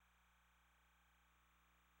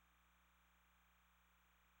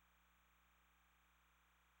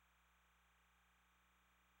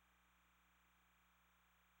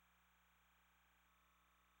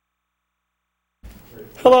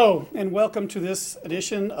Hello, and welcome to this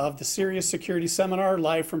edition of the Serious Security Seminar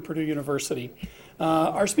live from Purdue University.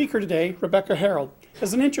 Our speaker today, Rebecca Harold,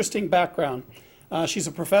 has an interesting background. She's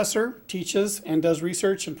a professor, teaches, and does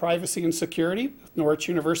research in privacy and security at Norwich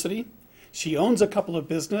University. She owns a couple of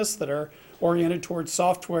businesses that are oriented towards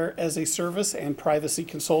software as a service and privacy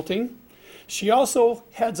consulting. She also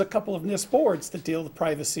heads a couple of NIST boards that deal with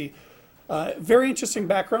privacy. Very interesting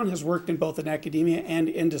background, has worked in both in academia and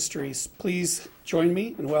industries. Please join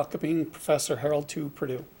me in welcoming Professor Harold to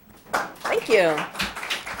Purdue. Thank you.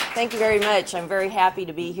 Thank you very much. I'm very happy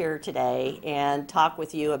to be here today and talk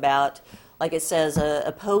with you about, like it says,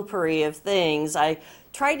 a potpourri of things. I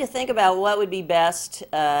tried to think about what would be best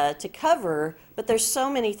to cover, but there's so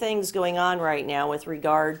many things going on right now with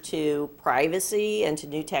regard to privacy and to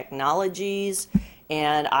new technologies.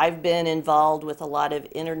 And I've been involved with a lot of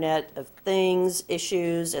Internet of Things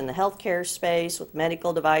issues in the healthcare space with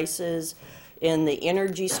medical devices, in the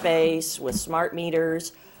energy space with smart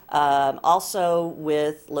meters, also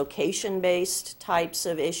with location-based types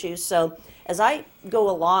of issues. So as I go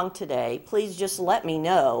along today, please just let me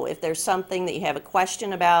know if there's something that you have a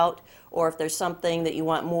question about or if there's something that you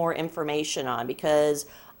want more information on, because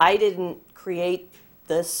I didn't create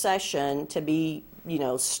this session to be,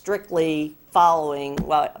 strictly following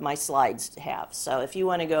what my slides have. So if you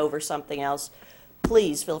want to go over something else,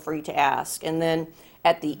 please feel free to ask. And then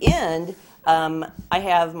at the end, I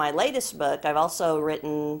have my latest book. I've also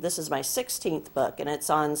written, this is my 16th book, and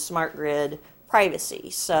it's on smart grid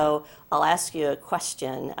privacy. So I'll ask you a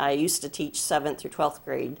question. I used to teach 7th through 12th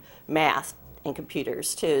grade math and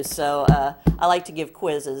computers too. So I like to give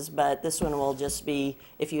quizzes, but this one will just be,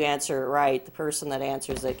 if you answer it right, the person that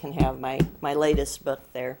answers it can have my latest book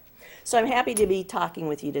there. So I'm happy to be talking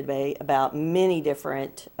with you today about many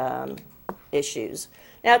different issues.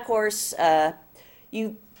 Now, of course,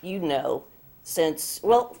 you know,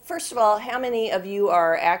 well, first of all, how many of you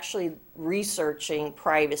are actually researching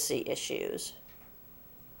privacy issues?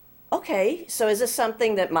 Okay, so is this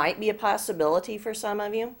something that might be a possibility for some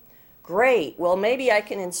of you? Great. Well, maybe I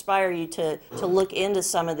can inspire you to look into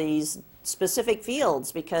some of these specific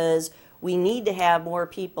fields, because we need to have more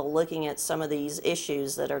people looking at some of these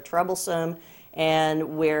issues that are troublesome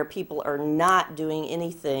and where people are not doing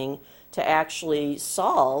anything to actually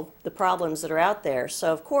solve the problems that are out there.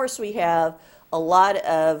 So, of course, we have a lot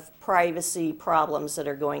of privacy problems that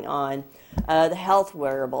are going on. The health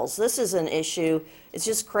wearables. This is an issue. It's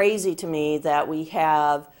just crazy to me that we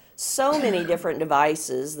have so many different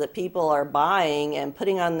devices that people are buying and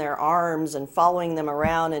putting on their arms and following them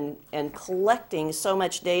around and collecting so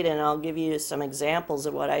much data. And I'll give you some examples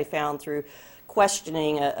of what I found through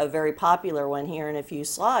questioning a very popular one here in a few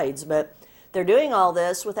slides. But they're doing all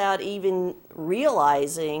this without even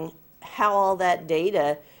realizing how all that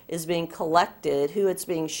data is being collected, who it's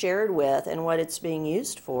being shared with, and what it's being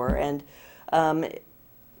used for. And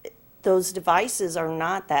those devices are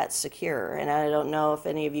not that secure, and I don't know if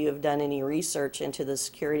any of you have done any research into the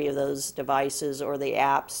security of those devices or the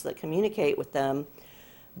apps that communicate with them,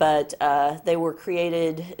 but they were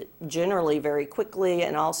created generally very quickly,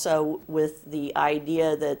 and also with the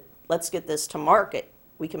idea that let's get this to market.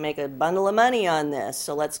 We can make a bundle of money on this,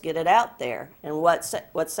 so let's get it out there. And what's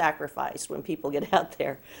sacrificed when people get out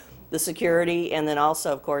there? The security, and then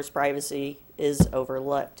also, of course, privacy is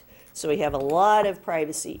overlooked. So we have a lot of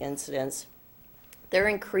privacy incidents. They're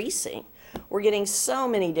increasing. We're getting so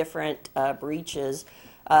many different breaches.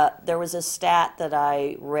 There was a stat that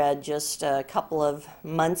I read just a couple of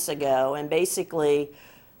months ago, and basically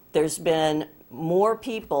there's been more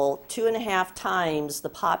people, 2.5 times the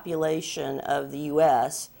population of the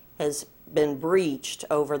U.S. has been breached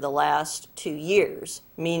over the last 2 years,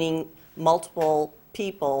 meaning multiple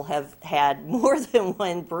people have had more than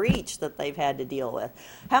one breach that they've had to deal with.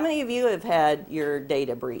 How many of you have had your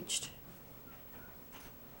data breached?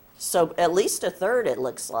 So at least a third, it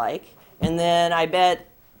looks like. And then I bet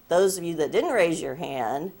those of you that didn't raise your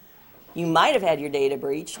hand, you might have had your data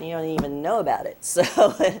breached and you don't even know about it. So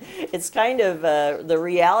it's kind of the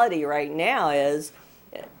reality right now is,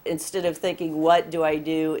 instead of thinking, what do I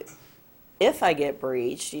do if I get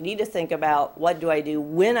breached, you need to think about, what do I do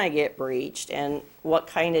when I get breached, and what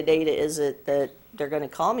kind of data is it that they're going to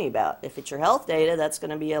call me about. If it's your health data, that's going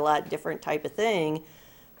to be a lot different type of thing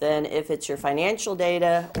than if it's your financial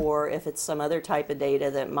data or if it's some other type of data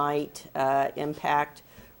that might impact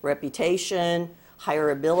reputation,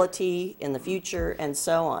 hireability in the future, and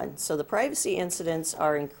so on. So the privacy incidents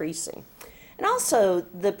are increasing. And also,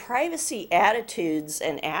 the privacy attitudes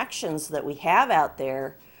and actions that we have out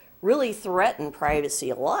there really threaten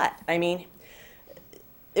privacy a lot. I mean,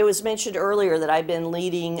 it was mentioned earlier that I've been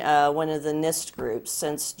leading one of the NIST groups.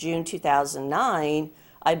 Since June 2009,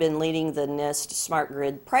 I've been leading the NIST Smart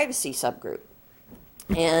Grid Privacy Subgroup.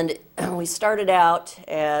 And we started out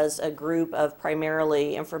as a group of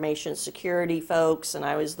primarily information security folks, and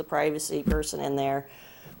I was the privacy person in there.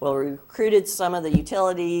 Well, we recruited some of the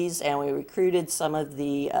utilities, and we recruited some of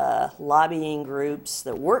the lobbying groups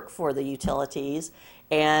that work for the utilities,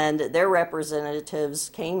 and their representatives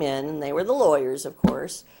came in, and they were the lawyers, of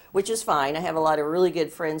course, which is fine. I have a lot of really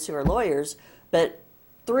good friends who are lawyers, but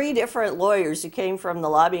 3 different lawyers who came from the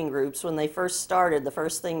lobbying groups, when they first started, the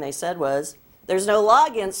first thing they said was, there's no law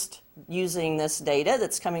against using this data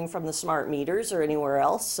that's coming from the smart meters or anywhere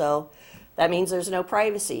else, so that means there's no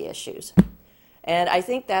privacy issues. And I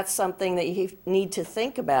think that's something that you need to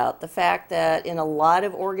think about, the fact that in a lot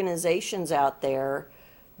of organizations out there,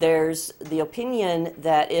 there's the opinion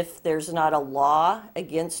that if there's not a law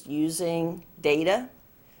against using data,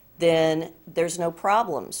 then there's no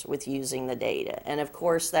problems with using the data. And of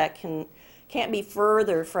course, that can't be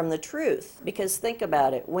further from the truth, because think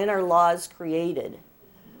about it. When are laws created?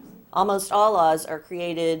 Almost all laws are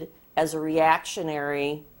created as a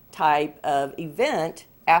reactionary type of event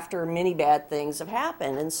after many bad things have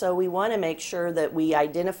happened. And so we want to make sure that we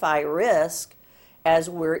identify risk as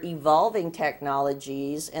we're evolving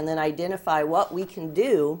technologies, and then identify what we can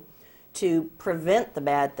do to prevent the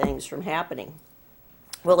bad things from happening.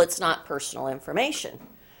 Well, it's not personal information.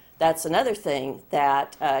 That's another thing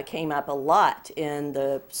that came up a lot in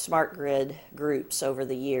the smart grid groups over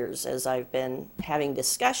the years as I've been having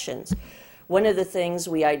discussions. One of the things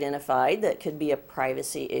we identified that could be a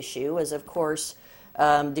privacy issue is, of course,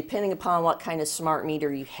 depending upon what kind of smart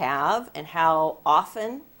meter you have and how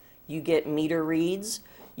often you get meter reads,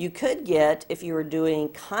 you could get, if you were doing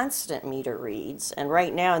constant meter reads, and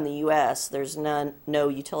right now in the U.S. there's no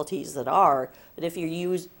utilities that are, but if you're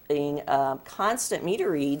using constant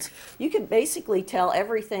meter reads, you could basically tell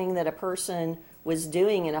everything that a person was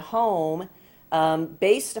doing in a home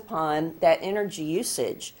based upon that energy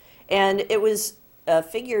usage. And it was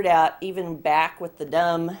figured out even back with the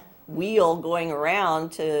dumb wheel going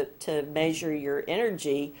around to measure your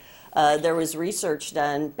energy. There was research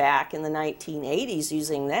done back in the 1980s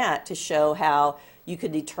using that to show how you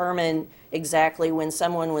could determine exactly when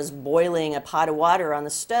someone was boiling a pot of water on the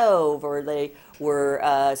stove, or they were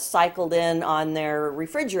cycled in on their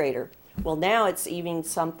refrigerator. Well, now it's even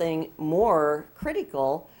something more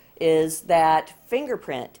critical, is that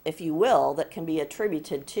fingerprint, if you will, that can be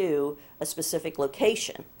attributed to a specific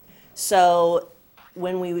location. So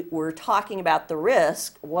when we were talking about the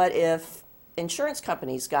risk, what if insurance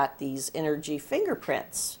companies got these energy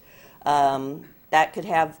fingerprints? That could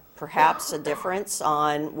have perhaps a difference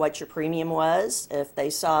on what your premium was if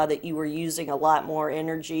they saw that you were using a lot more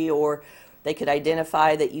energy, or they could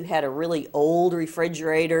identify that you had a really old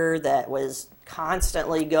refrigerator that was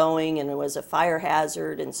constantly going and it was a fire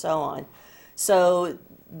hazard and so on. So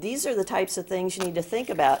these are the types of things you need to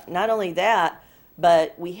think about. Not only that,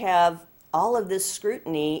 but we have all of this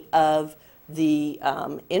scrutiny of the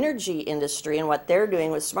energy industry and what they're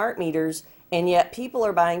doing with smart meters, and yet people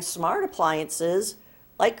are buying smart appliances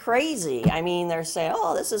like crazy. I mean, they're saying,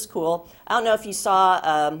 oh, this is cool. I don't know if you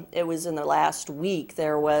saw, it was in the last week,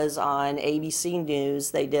 there was on ABC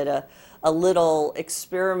News, they did a little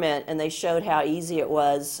experiment, and they showed how easy it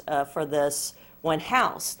was for this one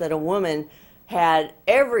house, that a woman had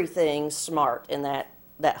everything smart in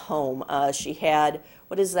that home. She had,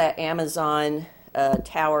 what is that Amazon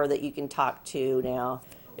tower that you can talk to now?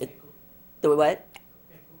 The what?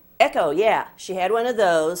 Echo, yeah. She had one of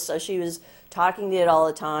those, so she was talking to it all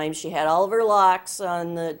the time. She had all of her locks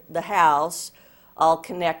on the house all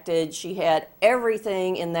connected. She had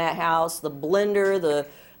everything in that house, the blender,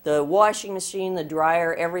 the washing machine, the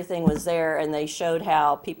dryer, everything was there, and they showed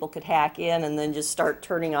how people could hack in and then just start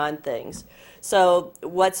turning on things. So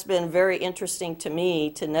what's been very interesting to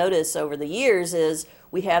me to notice over the years is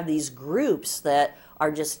we have these groups that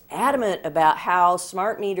are just adamant about how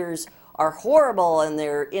smart meters are horrible and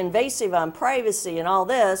they're invasive on privacy and all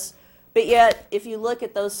this, but yet if you look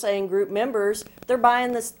at those same group members, they're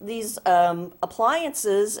buying these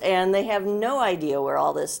appliances and they have no idea where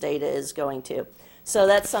all this data is going to. So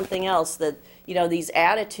that's something else that, you know, these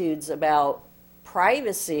attitudes about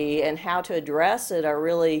privacy and how to address it are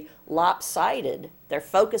really lopsided. They're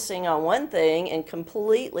focusing on one thing and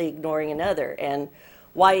completely ignoring another. And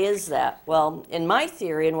why is that? Well, in my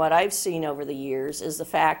theory and what I've seen over the years is the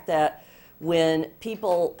fact that when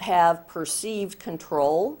people have perceived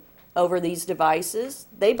control over these devices,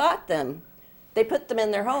 they bought them. They put them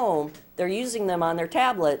in their home. They're using them on their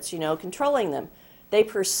tablets, you know, controlling them. they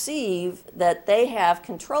perceive that they have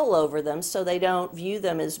control over them, so they don't view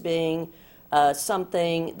them as being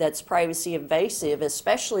something that's privacy invasive,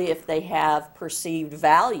 especially if they have perceived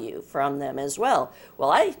value from them as well.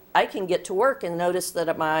 Well, I can get to work and notice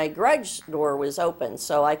that my garage door was open,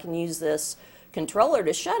 so I can use this controller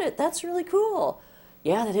to shut it. That's really cool.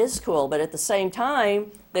 Yeah, that is cool, but at the same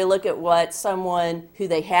time, they look at what someone who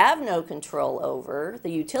they have no control over,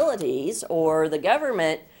 the utilities or the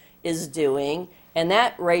government, is doing, and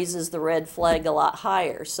that raises the red flag a lot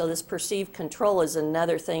higher. So this perceived control is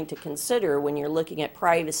another thing to consider when you're looking at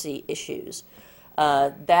privacy issues.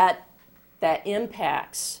 That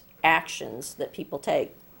impacts actions that people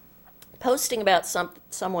take. Posting about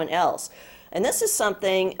someone else. And this is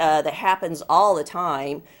something that happens all the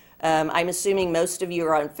time. I'm assuming most of you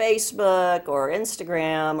are on Facebook or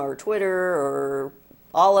Instagram or Twitter or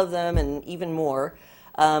all of them and even more.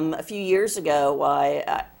 A few years ago,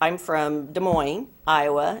 I'm from Des Moines,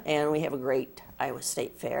 Iowa, and we have a great Iowa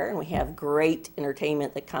State Fair, and we have great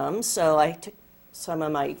entertainment that comes. So I took some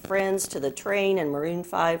of my friends to the Train and Maroon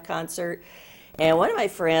 5 concert, and one of my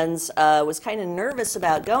friends was kind of nervous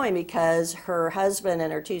about going because her husband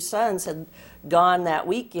and her two sons had gone that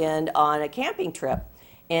weekend on a camping trip.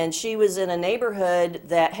 And she was in a neighborhood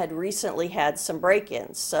that had recently had some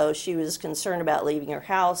break-ins, so she was concerned about leaving her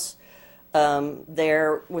house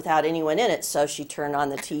there without anyone in it. So she turned on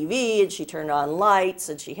the TV and she turned on lights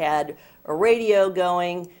and she had a radio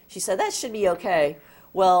going. She said, that should be okay.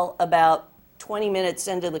 Well, about 20 minutes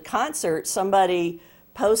into the concert, somebody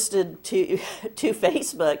posted to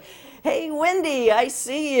Facebook, hey, Wendy, I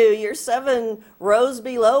see you. You're 7 rows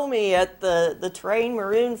below me at the Train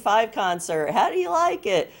Maroon 5 concert. How do you like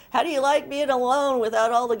it? How do you like being alone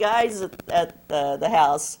without all the guys at the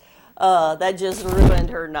house? That just ruined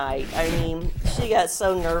her night. I mean, she got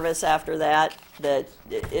so nervous after that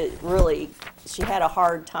it really, she had a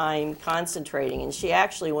hard time concentrating. And she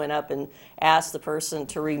actually went up and asked the person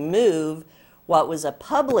to remove what was a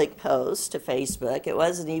public post to Facebook. It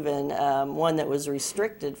wasn't even one that was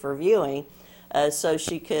restricted for viewing, so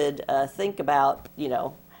she could think about,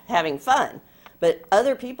 having fun. But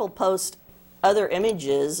other people post other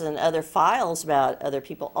images and other files about other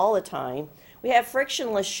people all the time. We have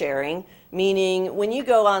frictionless sharing, meaning when you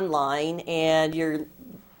go online and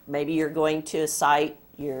maybe you're going to a site,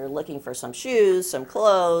 you're looking for some shoes, some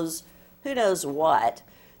clothes, who knows what.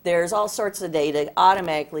 There's all sorts of data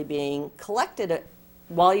automatically being collected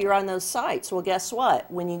while you're on those sites. Well, guess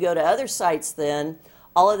what? When you go to other sites then,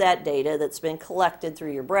 all of that data that's been collected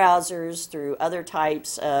through your browsers, through other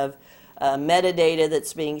types of metadata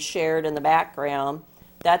that's being shared in the background,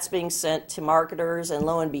 that's being sent to marketers, and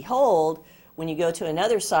lo and behold, when you go to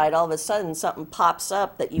another site, all of a sudden something pops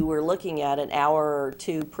up that you were looking at an hour or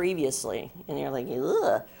two previously, and you're like,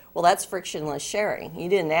 ugh. Well, that's frictionless sharing. You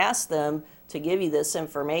didn't ask them to give you this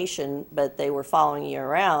information, but they were following you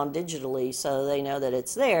around digitally, so they know that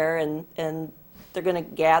it's there, and they're going to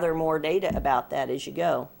gather more data about that as you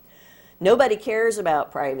go. Nobody cares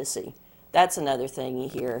about privacy. That's another thing you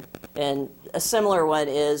hear. And a similar one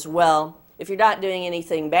is, well, if you're not doing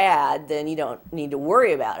anything bad, then you don't need to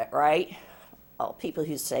worry about it, right? Well, people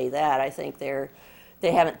who say that, I think they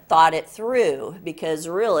haven't thought it through, because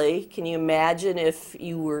really, can you imagine if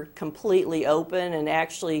you were completely open and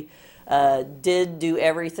actually did do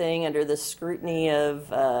everything under the scrutiny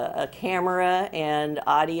of a camera and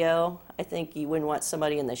audio? I think you wouldn't want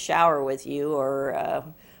somebody in the shower with you, or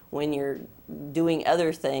when you're doing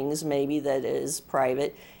other things maybe that is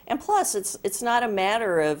private. And plus, it's not a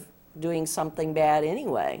matter of doing something bad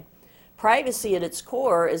anyway. Privacy at its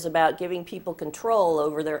core is about giving people control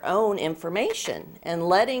over their own information and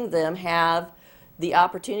letting them have the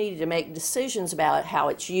opportunity to make decisions about how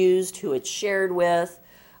it's used, who it's shared with,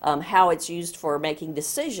 how it's used for making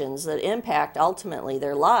decisions that impact ultimately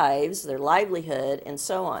their lives, their livelihood, and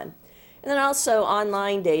so on. And then also,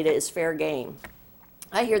 online data is fair game.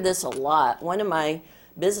 I hear this a lot. One of my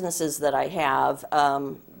businesses that I have,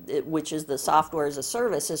 which is the software as a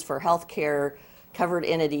service, is for healthcare covered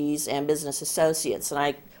entities and business associates.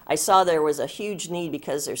 And I saw there was a huge need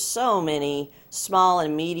because there's so many small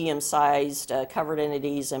and medium-sized covered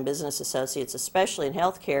entities and business associates, especially in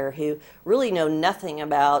healthcare, who really know nothing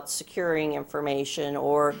about securing information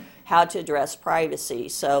or how to address privacy.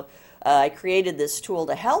 So I created this tool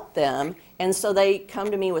to help them, and so they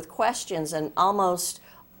come to me with questions, and almost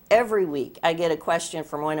every week I get a question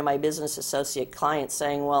from one of my business associate clients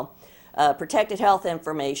saying, well, protected health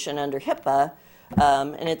information under HIPAA,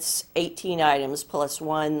 and it's 18 items plus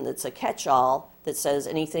one that's a catch-all that says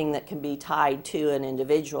anything that can be tied to an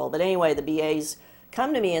individual. But anyway, the BAs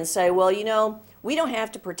come to me and say, well, we don't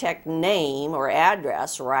have to protect name or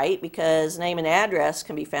address, right? Because name and address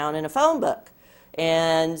can be found in a phone book.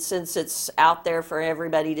 And since it's out there for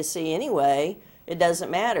everybody to see anyway, it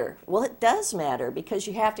doesn't matter. Well, it does matter because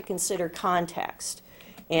you have to consider context.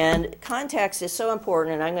 And context is so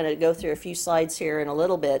important, and I'm going to go through a few slides here in a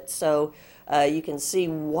little bit so you can see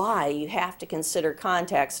why you have to consider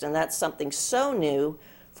context, and that's something so new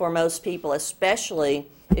for most people, especially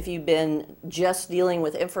if you've been just dealing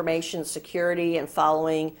with information security and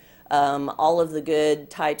following all of the good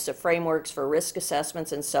types of frameworks for risk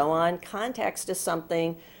assessments and so on. Context is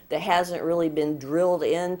something that hasn't really been drilled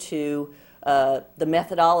into the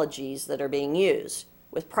methodologies that are being used.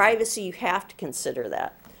 With privacy, you have to consider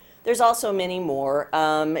that. There's also many more.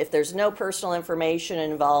 If there's no personal information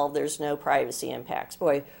involved, there's no privacy impacts.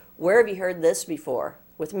 Boy, where have you heard this before?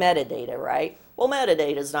 With metadata, right? Well,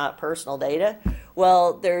 metadata is not personal data.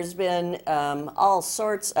 Well, there's been all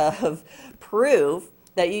sorts of proof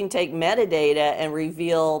that you can take metadata and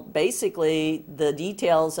reveal basically the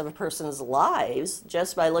details of a person's lives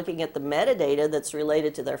just by looking at the metadata that's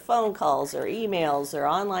related to their phone calls, their emails, their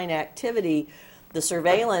online activity, the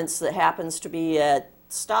surveillance that happens to be at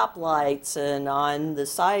stoplights and on the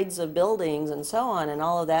sides of buildings and so on, and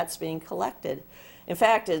all of that's being collected. In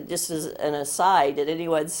fact, just as an aside, did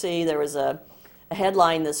anyone see there was a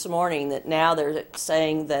headline this morning that now they're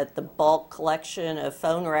saying that the bulk collection of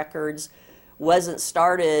phone records wasn't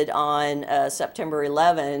started on September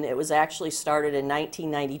 11. It was actually started in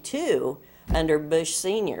 1992 under Bush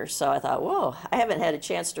Sr. So I thought, whoa, I haven't had a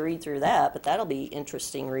chance to read through that, but that'll be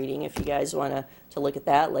interesting reading if you guys want to look at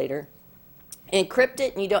that later. Encrypt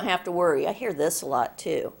it and you don't have to worry. I hear this a lot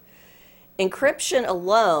too. Encryption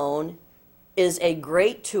alone is a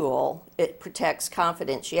great tool. It protects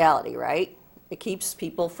confidentiality, right? It keeps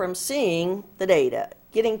people from seeing the data,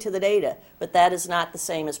 getting to the data, but that is not the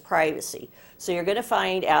same as privacy. So you're going to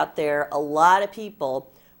find out there a lot of people,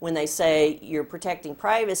 when they say you're protecting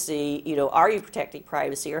privacy, are you protecting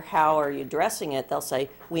privacy or how are you addressing it? They'll say,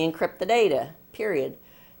 we encrypt the data, period.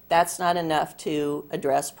 That's not enough to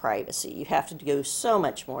address privacy. You have to do so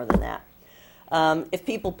much more than that. If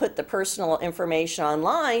people put the personal information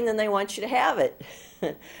online, then they want you to have it.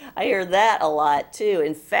 I hear that a lot too.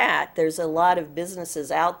 In fact, there's a lot of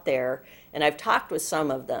businesses out there, and I've talked with some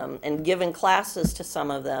of them and given classes to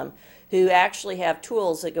some of them who actually have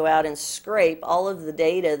tools that go out and scrape all of the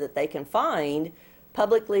data that they can find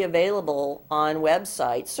publicly available on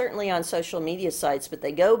websites, certainly on social media sites, but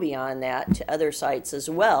they go beyond that to other sites as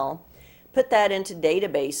well. Put that into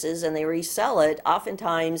databases and they resell it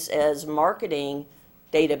oftentimes as marketing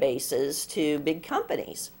databases to big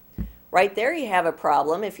companies. Right there you have a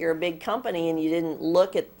problem if you're a big company and you didn't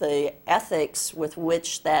look at the ethics with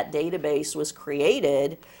which that database was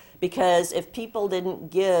created, because if people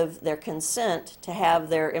didn't give their consent to have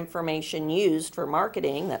their information used for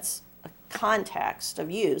marketing, that's a context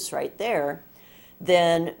of use right there,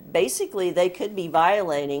 then basically they could be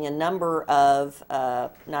violating a number of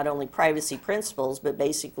not only privacy principles, but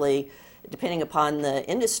basically, depending upon the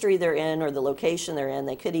industry they're in or the location they're in,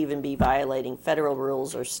 they could even be violating federal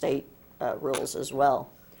rules or state rules as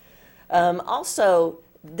well. Also,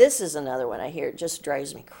 this is another one I hear, it just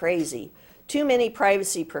drives me crazy. Too many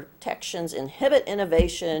privacy protections inhibit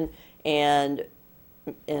innovation and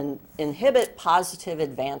inhibit positive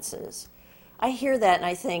advances. I hear that and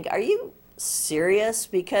I think, are you serious?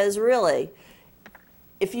 Because really,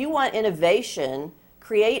 if you want innovation,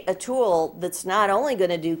 create a tool that's not only going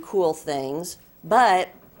to do cool things, but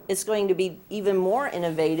it's going to be even more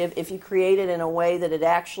innovative if you create it in a way that it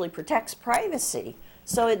actually protects privacy.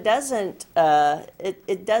 So it doesn't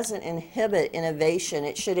inhibit innovation.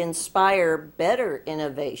 It should inspire better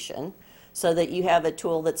innovation so that you have a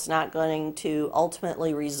tool that's not going to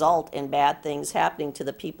ultimately result in bad things happening to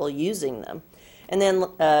the people using them. And then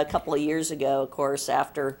a couple of years ago, of course,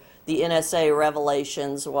 after the NSA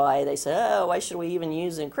revelations, why they said, oh, why should we even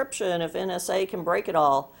use encryption if NSA can break it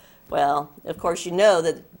all? Well, of course, you know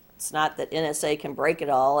that it's not that NSA can break it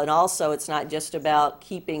all, and also it's not just about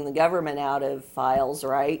keeping the government out of files,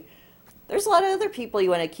 right? There's a lot of other people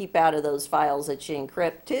you want to keep out of those files that you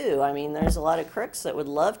encrypt too. I mean, there's a lot of crooks that would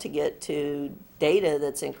love to get to data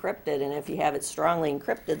that's encrypted, and if you have it strongly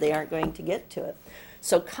encrypted, they aren't going to get to it.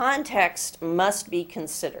 So context must be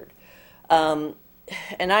considered.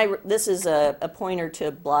 This is a pointer to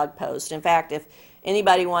a blog post. In fact, if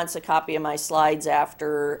anybody wants a copy of my slides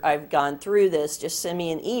after I've gone through this, just send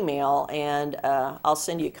me an email and I'll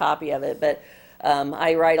send you a copy of it. But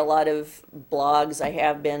I write a lot of blogs. I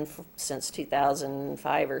have been since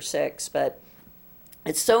 2005 or 6. But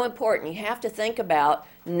It's so important. You have to think about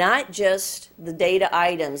not just the data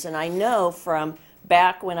items. And I know from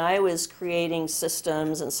back when I was creating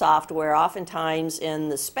systems and software, oftentimes in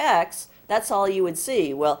the specs, that's all you would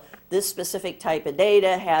see. Well, this specific type of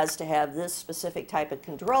data has to have this specific type of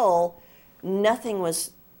control. Nothing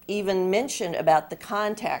was even mentioned about the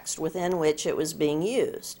context within which it was being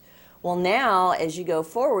used. Well, now, as you go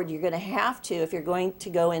forward, you're going to have to, if you're going to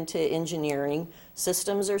go into engineering,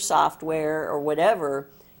 systems or software or whatever,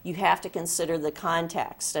 you have to consider the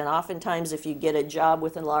context. And oftentimes, if you get a job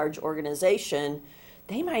with a large organization,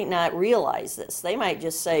 they might not realize this. They might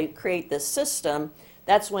just say, create this system.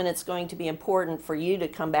 That's when it's going to be important for you to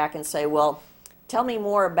come back and say, well, tell me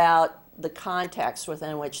more about the context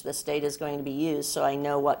within which this data is going to be used so I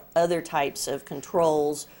know what other types of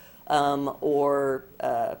controls or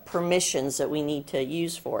permissions that we need to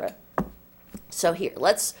use for it. So here,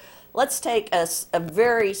 let's take a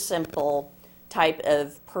very simple type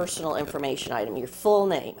of personal information item, your full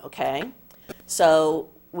name, okay? So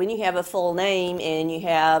when you have a full name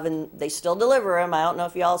and they still deliver them, I don't know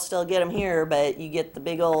if y'all still get them here, but you get the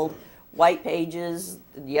big old white pages,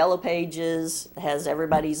 yellow pages, has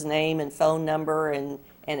everybody's name and phone number and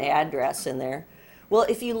address in there. Well,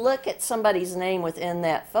 if you look at somebody's name within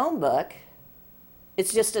that phone book,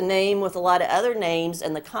 it's just a name with a lot of other names,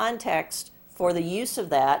 and the context for the use of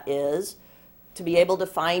that is to be able to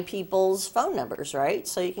find people's phone numbers, right?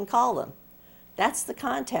 So you can call them. That's the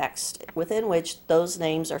context within which those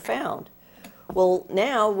names are found. Well,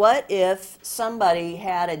 now what if somebody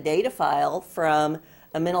had a data file from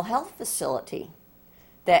a mental health facility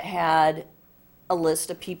that had a list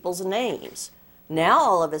of people's names? Now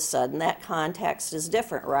all of a sudden that context is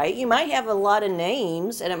different, right? You might have a lot of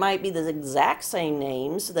names and it might be the exact same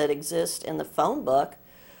names that exist in the phone book,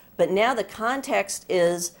 but now the context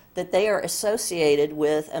is that they are associated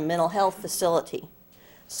with a mental health facility.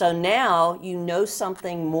 So now you know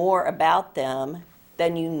something more about them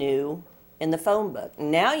than you knew in the phone book.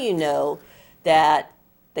 Now you know that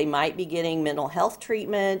they might be getting mental health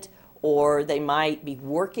treatment, or they might be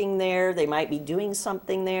working there, they might be doing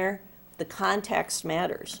something there. The context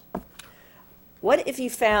matters. What if you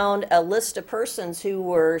found a list of persons who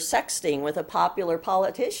were sexting with a popular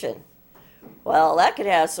politician? Well, that could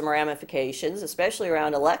have some ramifications, especially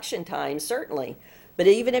around election time, certainly. But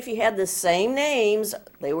even if you had the same names,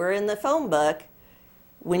 they were in the phone book,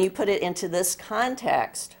 when you put it into this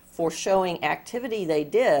context for showing activity they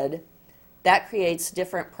did, that creates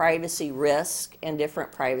different privacy risk and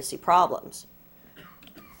different privacy problems.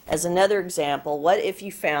 As another example, what if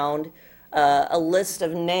you found a list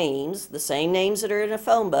of names, the same names that are in a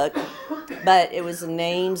phone book, but it was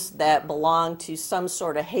names that belong to some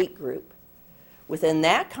sort of hate group? Within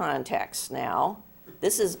that context now,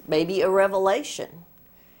 this is maybe a revelation.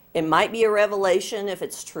 It might be a revelation if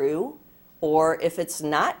it's true, or if it's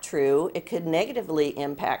not true, it could negatively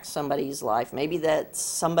impact somebody's life. Maybe that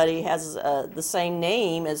somebody has the same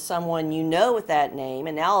name as someone you know with that name,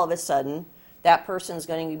 and now all of a sudden that person's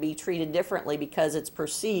going to be treated differently because it's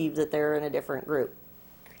perceived that they're in a different group.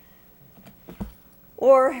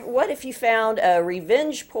 Or what if you found a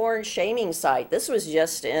revenge porn shaming site? This was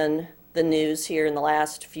just in the news here in the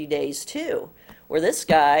last few days too, where this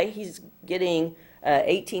guy, he's getting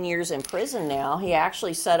 18 years in prison now. He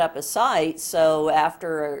actually set up a site, so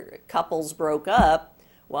after couples broke up,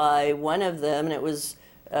 why one of them, and it was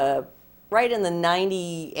right in the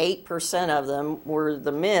 98% of them were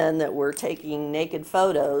the men that were taking naked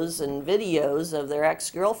photos and videos of their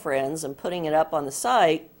ex-girlfriends and putting it up on the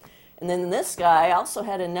site. And then this guy also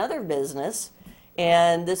had another business,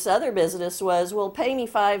 and this other business was, well, pay me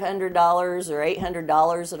 $500 or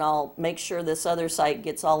 $800 and I'll make sure this other site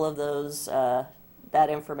gets all of those that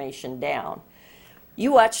information down.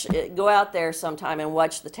 You go out there sometime and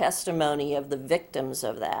watch the testimony of the victims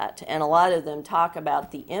of that, and a lot of them talk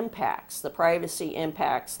about the impacts, the privacy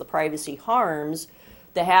harms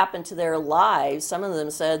that happen to their lives. Some of them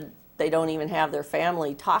said they don't even have their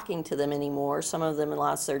family talking to them anymore. Some of them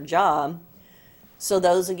lost their job. So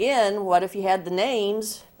those, again, what if you had the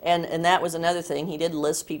names, and that was another thing, he did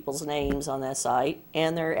list people's names on that site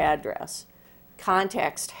and their address.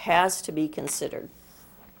 Context has to be considered.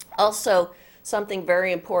 Also, something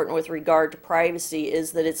very important with regard to privacy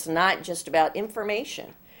is that it's not just about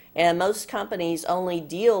information. And most companies only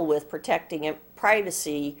deal with protecting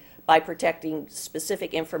privacy by protecting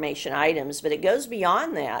specific information items, but it goes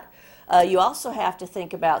beyond that. You also have to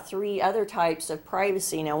think about 3 other types of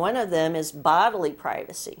privacy. Now, one of them is bodily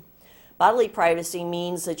privacy. Bodily privacy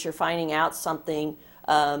means that you're finding out something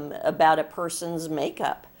about a person's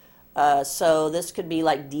makeup. So this could be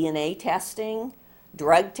like DNA testing.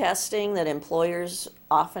 drug testing that employers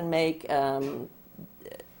often make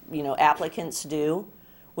applicants do.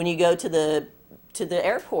 When you go to the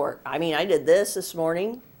airport, I mean, I did this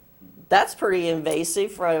morning. That's pretty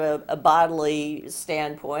invasive from a bodily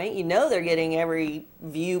standpoint. You know they're getting every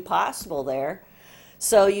view possible there.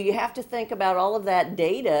 So you have to think about all of that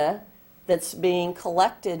data that's being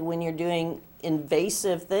collected when you're doing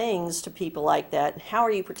invasive things to people like that. How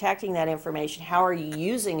are you protecting that information? How are you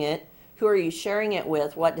using it? Who are you sharing it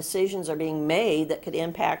with? What decisions are being made that could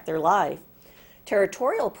impact their life?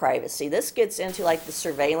 Territorial privacy. This gets into like the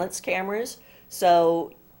surveillance cameras.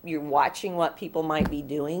 So you're watching what people might be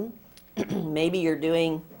doing. Maybe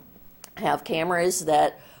have cameras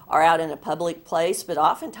that are out in a public place, but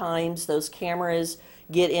oftentimes those cameras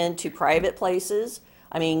get into private places.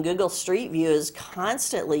 I mean, Google Street View is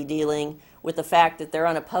constantly dealing with the fact that they're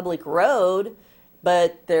on a public road,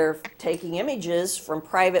 but they're taking images from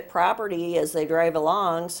private property as they drive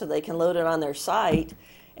along so they can load it on their site.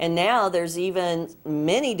 And now there's even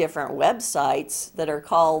many different websites that are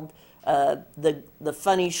called the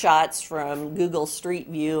funny shots from Google Street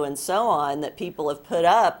View and so on that people have put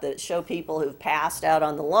up that show people who've passed out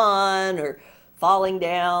on the lawn or falling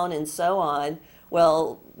down and so on.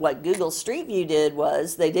 Well, what Google Street View did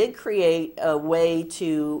was they did create a way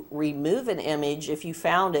to remove an image if you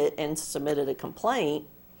found it and submitted a complaint.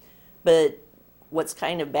 But what's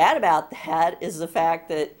kind of bad about that is the fact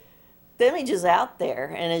that the image is out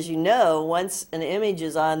there. And as you know, once an image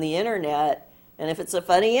is on the internet, and if it's a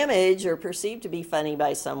funny image or perceived to be funny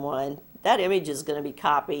by someone, that image is going to be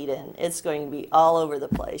copied and it's going to be all over the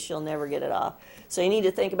place. You'll never get it off. So you need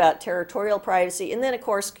to think about territorial privacy and then, of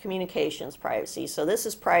course, communications privacy. So this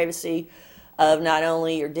is privacy of not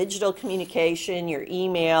only your digital communication, your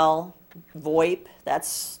email, VoIP, that's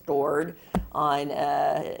stored on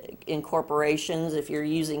in corporations. If you're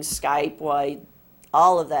using Skype, why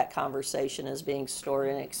all of that conversation is being stored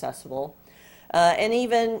and accessible. And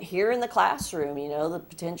even here in the classroom, the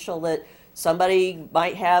potential that somebody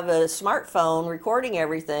might have a smartphone recording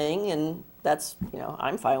everything, and that's,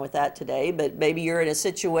 I'm fine with that today, but maybe you're in a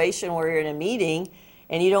situation where you're in a meeting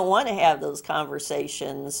and you don't want to have those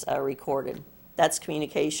conversations recorded. That's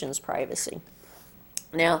communications privacy.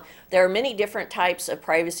 Now, there are many different types of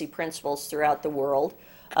privacy principles throughout the world,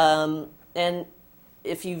 and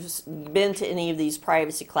if you've been to any of these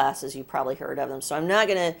privacy classes, you've probably heard of them. So I'm not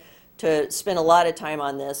going to spend a lot of time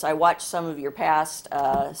on this. I watched some of your past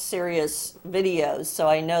serious videos, so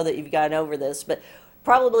I know that you've gotten over this, but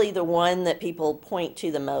probably the one that people point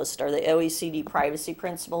to the most are the OECD privacy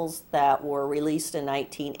principles that were released in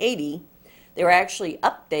 1980. They were actually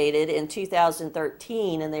updated in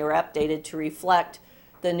 2013, and they were updated to reflect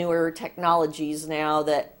the newer technologies now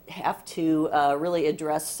that have to really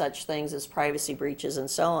address such things as privacy breaches and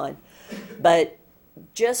so on. But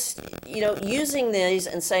just, using these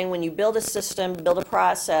and saying when you build a system, build a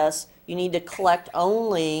process, you need to collect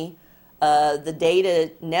only the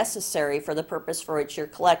data necessary for the purpose for which you're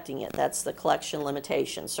collecting it. That's the collection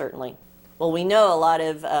limitation, certainly. Well, we know a lot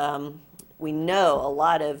of the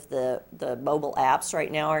mobile apps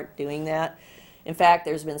right now aren't doing that. In fact,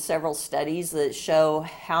 there's been several studies that show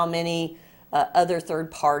how many other third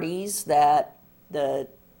parties that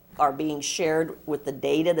are being shared with the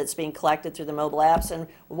data that's being collected through the mobile apps. And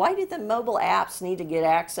why did the mobile apps need to get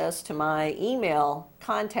access to my email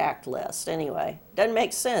contact list anyway? Doesn't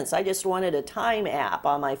make sense. I just wanted a time app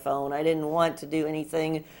on my phone. I didn't want to do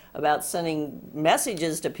anything about sending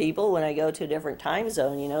messages to people when I go to a different time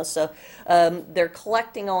zone, So they're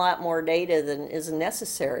collecting a lot more data than is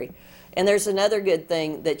necessary. And there's another good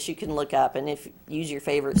thing that you can look up, and if you use your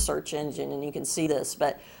favorite search engine and you can see this,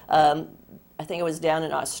 but I think it was down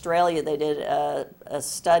in Australia, they did a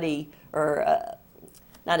study, or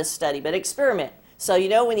not a study, but experiment. So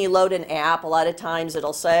when you load an app, a lot of times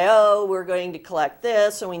it'll say, oh, we're going to collect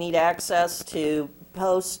this, and we need access to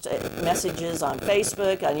post messages on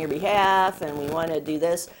Facebook on your behalf, and we want to do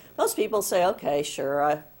this. Most people say, okay,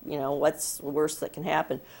 sure, what's the worst that can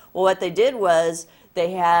happen? Well, what they did was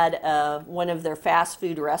they had one of their fast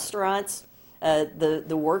food restaurants, the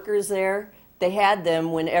workers there, they had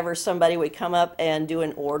them, whenever somebody would come up and do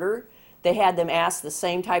an order, they had them ask the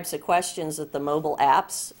same types of questions that the mobile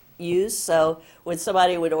apps use. So when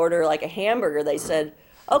somebody would order like a hamburger, they said,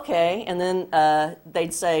 okay, and then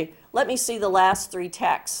they'd say, let me see the last 3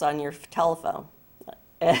 texts on your telephone.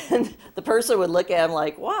 And the person would look at them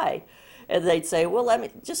like, why? And they'd say, well, let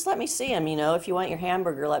me see them, if you want your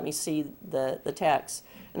hamburger, let me see the text.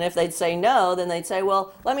 And if they'd say no, then they'd say,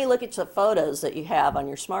 well, let me look at the photos that you have on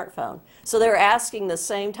your smartphone. So they're asking the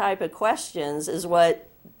same type of questions as what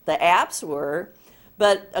the apps were,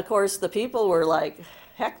 But of course, the people were like,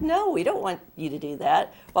 heck no, we don't want you to do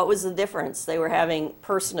that. What was the difference? They were having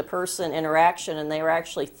person-to-person interaction, and they were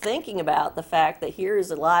actually thinking about the fact that here is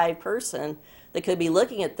a live person that could be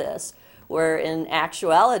looking at this, where in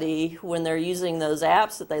actuality, when they're using those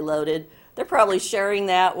apps that they loaded, they're probably sharing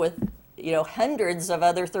that with hundreds of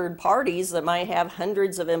other third parties that might have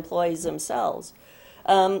hundreds of employees themselves.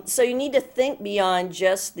 So you need to think beyond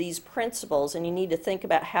just these principles, and you need to think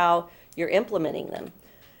about how you're implementing them.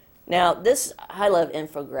 Now, I love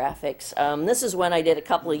infographics. This is one I did a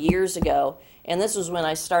couple of years ago, and this was when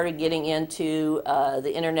I started getting into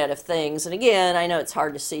the Internet of Things. And again, I know it's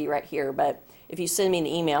hard to see right here, but if you send me an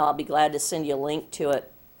email, I'll be glad to send you a link to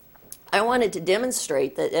it. I wanted to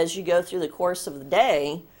demonstrate that as you go through the course of the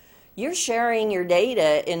day, you're sharing your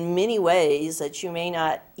data in many ways that you may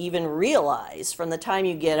not even realize. From the time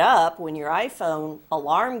you get up, when your iPhone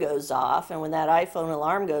alarm goes off, and when that iPhone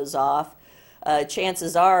alarm goes off,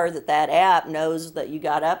 chances are that that app knows that you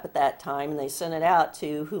got up at that time, and they send it out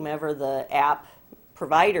to whomever the app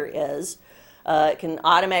provider is. It can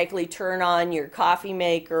automatically turn on your coffee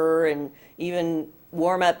maker and even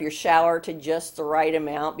warm up your shower to just the right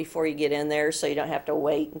amount before you get in there, so you don't have to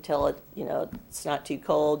wait until it's not too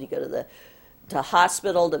cold. You go to the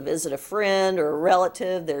hospital to visit a friend or a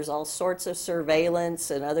relative. There's all sorts of surveillance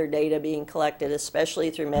and other data being collected,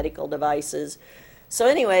 especially through medical devices. So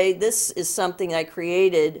anyway, this is something I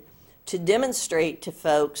created to demonstrate to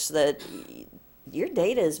folks that your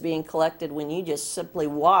data is being collected when you just simply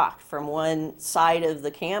walk from one side of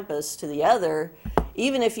the campus to the other,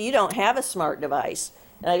 even if you don't have a smart device.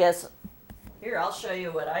 And I guess, here, I'll show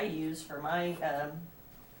you what I use for my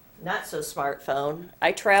not-so-smart phone.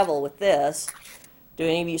 I travel with this. Do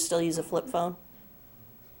any of you still use a flip phone?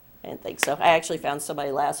 I didn't think so. I actually found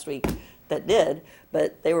somebody last week that did,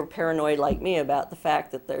 but they were paranoid like me about the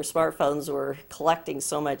fact that their smartphones were collecting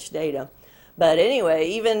so much data. But anyway,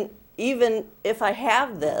 even if I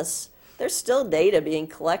have this, there's still data being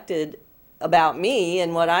collected about me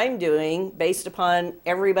and what I'm doing based upon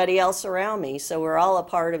everybody else around me. So we're all a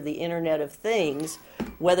part of the Internet of Things,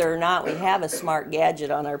 whether or not we have a smart gadget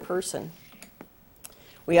on our person.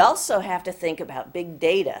 We also have to think about big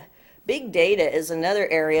data. Big data is another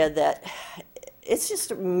area that it's just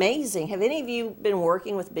amazing. Have any of you been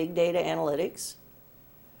working with big data analytics?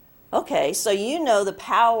 Okay, so you know the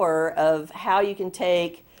power of how you can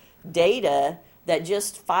take data that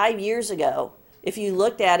just 5 years ago, if you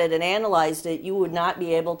looked at it and analyzed it, you would not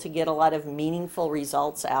be able to get a lot of meaningful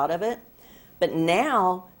results out of it. But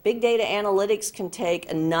now, big data analytics can take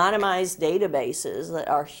anonymized databases that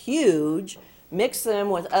are huge, mix them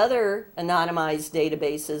with other anonymized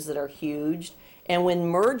databases that are huge, and when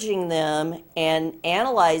merging them and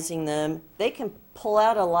analyzing them, they can pull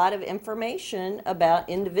out a lot of information about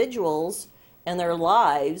individuals and their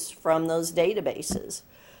lives from those databases.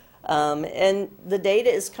 And the data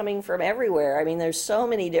is coming from everywhere. I mean, there's so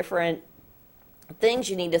many different things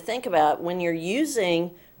you need to think about when you're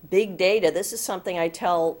using big data. This is something I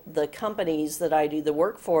tell the companies that I do the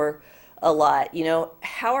work for a lot.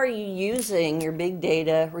 How are you using your big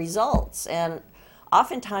data results? And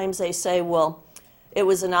oftentimes they say, well, it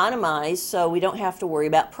was anonymized, so we don't have to worry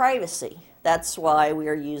about privacy. That's why we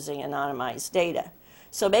are using anonymized data.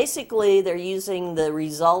 So basically, they're using the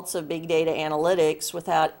results of big data analytics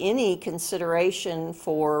without any consideration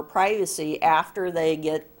for privacy after they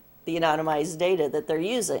get the anonymized data that they're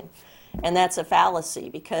using. And that's a fallacy,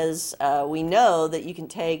 because we know that you can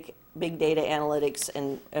take big data analytics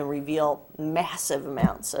and reveal massive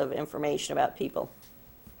amounts of information about people.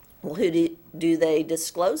 Well, who do they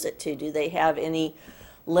disclose it to? Do they have any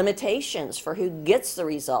limitations for who gets the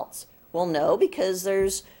results? Well, no, because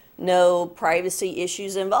there's no privacy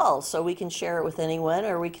issues involved, so we can share it with anyone,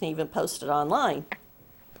 or we can even post it online.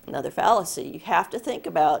 Another fallacy. You have to think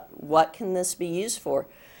about, what can this be used for?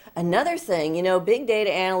 Another thing, big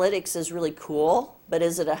data analytics is really cool, but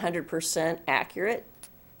is it 100% accurate?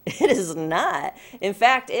 It is not. In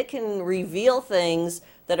fact, it can reveal things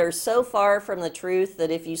that are so far from the truth that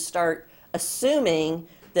if you start assuming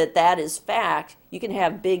that that is fact, you can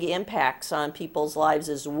have big impacts on people's lives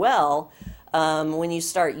as well when you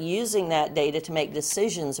start using that data to make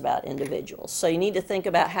decisions about individuals. So you need to think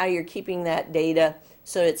about how you're keeping that data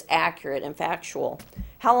so it's accurate and factual.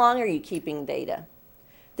 How long are you keeping data?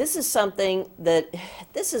 This is something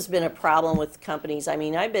this has been a problem with companies. I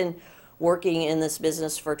mean, I've been working in this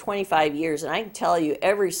business for 25 years, and I can tell you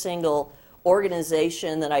every single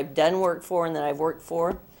organization that I've done work for and that I've worked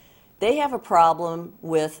for, they have a problem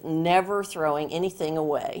with never throwing anything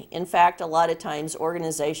away. In fact, a lot of times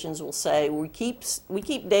organizations will say, we keep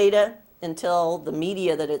data until the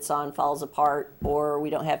media that it's on falls apart or we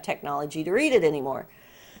don't have technology to read it anymore.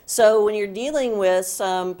 So when you're dealing with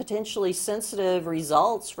some potentially sensitive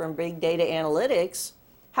results from big data analytics,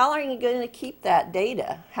 how long are you going to keep that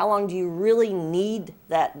data? How long do you really need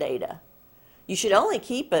that data? You should only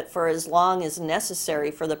keep it for as long as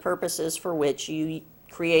necessary for the purposes for which you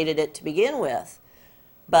created it to begin with.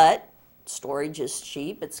 But storage is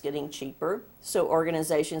cheap, it's getting cheaper, so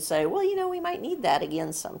organizations say, well, we might need that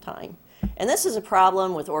again sometime. And this is a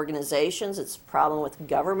problem with organizations, it's a problem with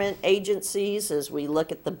government agencies as we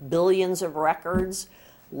look at the billions of records,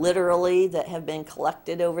 literally, that have been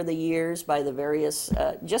collected over the years by the various,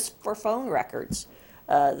 just for phone records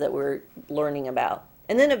that we're learning about.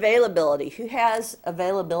 And then availability, who has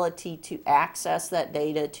availability to access that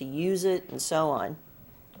data, to use it, and so on.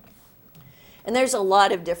 And there's a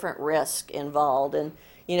lot of different risk involved. And,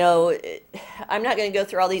 I'm not going to go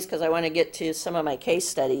through all these because I want to get to some of my case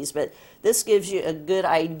studies, but this gives you a good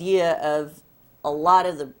idea of a lot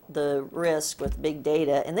of the risk with big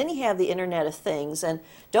data. And then you have the Internet of Things. And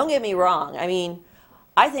don't get me wrong,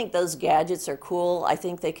 I think those gadgets are cool. I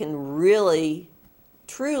think they can really,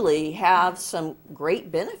 truly have some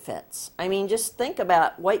great benefits. Just think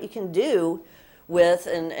about what you can do with,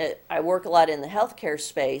 and I work a lot in the healthcare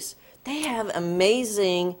space, they have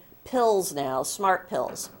amazing pills now, smart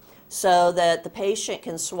pills, so that the patient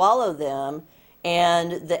can swallow them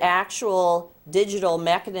and the actual digital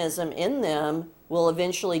mechanism in them will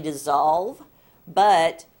eventually dissolve,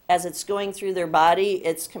 but as it's going through their body,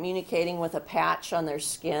 it's communicating with a patch on their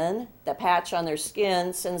skin. The patch on their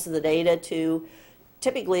skin sends the data to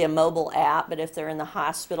typically a mobile app, but if they're in the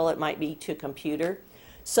hospital, it might be to a computer.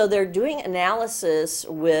 So they're doing analysis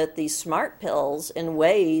with these smart pills in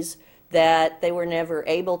ways that they were never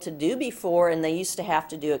able to do before, and they used to have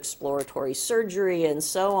to do exploratory surgery and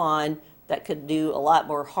so on that could do a lot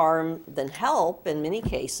more harm than help in many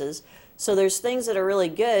cases. So there's things that are really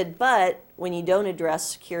good, but when you don't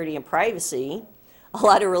address security and privacy, a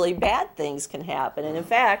lot of really bad things can happen. And in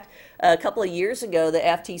fact, a couple of years ago, the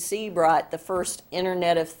FTC brought the first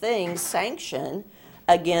Internet of Things sanction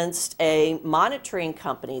against a monitoring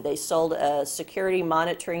company. They sold a security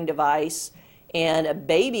monitoring device and a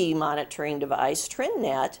baby monitoring device,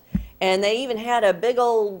 TrendNet, and they even had a big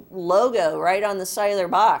old logo right on the side of their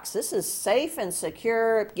box. This is safe and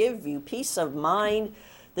secure, give you peace of mind.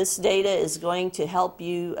 This data is going to help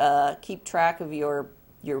you keep track of your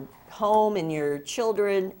home and your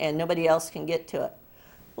children, and nobody else can get to it.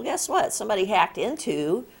 Well, guess what? Somebody hacked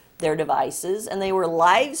into their devices, and they were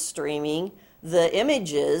live streaming the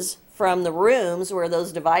images from the rooms where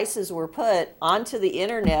those devices were put onto the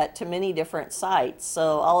internet to many different sites.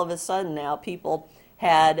 So all of a sudden now people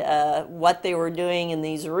had what they were doing in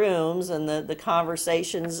these rooms and the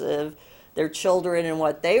conversations of their children and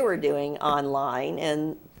what they were doing online,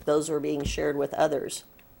 and those were being shared with others.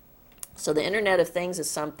 So the Internet of Things is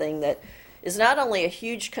something that is not only a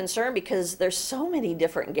huge concern because there's so many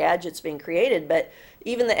different gadgets being created, but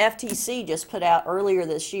even the FTC just put out earlier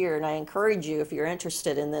this year, and I encourage you, if you're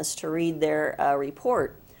interested in this, to read their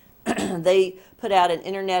report. They put out an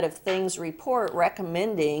Internet of Things report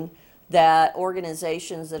recommending that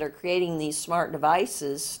organizations that are creating these smart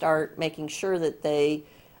devices start making sure that they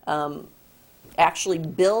actually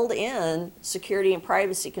build in security and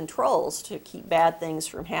privacy controls to keep bad things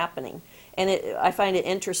from happening. And I find it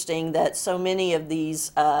interesting that so many of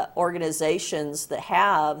these organizations that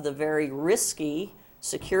have the very risky,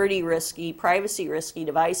 security risky, privacy risky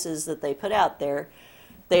devices that they put out there,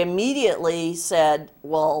 they immediately said,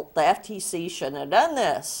 well, the FTC shouldn't have done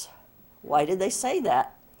this. Why did they say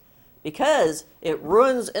that? Because it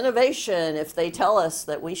ruins innovation if they tell us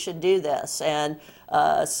that we should do this. And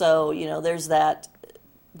so, there's that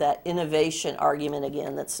innovation argument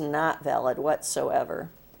again that's not valid whatsoever.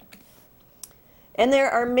 And there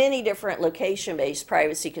are many different location-based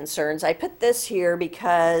privacy concerns. I put this here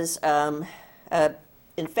because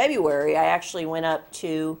in February I actually went up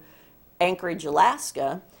to Anchorage,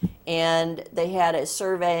 Alaska, and they had a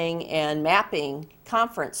surveying and mapping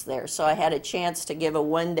conference there. So I had a chance to give a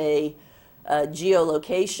one-day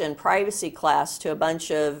geolocation privacy class to a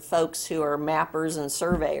bunch of folks who are mappers and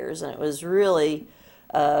surveyors, and it was really,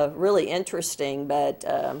 really interesting. But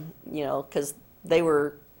because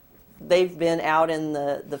they've been out in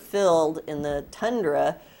the field in the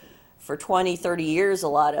tundra for 20, 30 years, a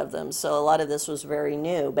lot of them. So a lot of this was very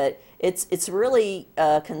new. But it's really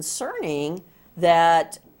concerning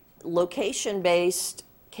that location-based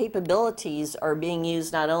capabilities are being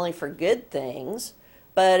used not only for good things,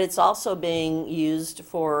 but it's also being used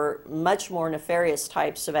for much more nefarious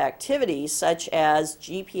types of activities, such as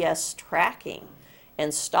GPS tracking.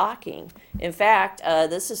 and stalking. In fact,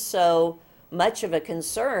 this is so much of a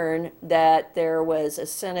concern that there was a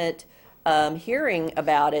Senate hearing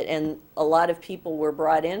about it, and a lot of people were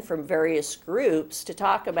brought in from various groups to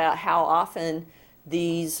talk about how often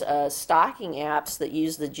these stalking apps that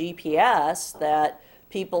use the GPS that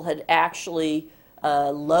people had actually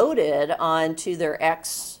loaded onto their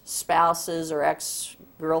ex-spouses or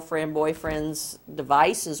ex-girlfriend, boyfriends'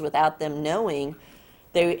 devices without them knowing.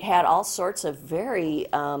 They had all sorts of very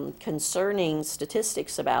concerning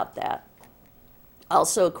statistics about that.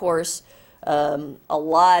 Also, of course, a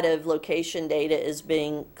lot of location data is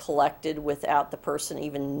being collected without the person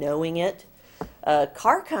even knowing it.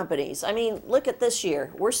 Car companies, I mean, look at this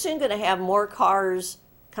year. We're soon going to have more cars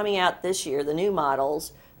coming out this year, the new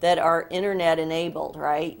models, that are internet enabled,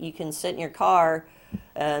 right? You can sit in your car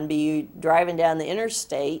and be driving down the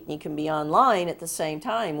interstate. You can be online at the same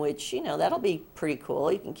time, which, you know, that'll be pretty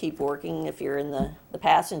cool. You can keep working if you're in the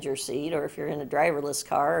passenger seat, or if you're in a driverless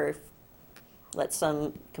car, or if let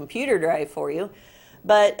some computer drive for you.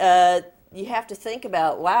 But you have to think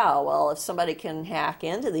about, wow, well, if somebody can hack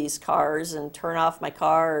into these cars and turn off my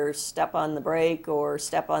car or step on the brake or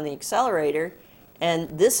step on the accelerator,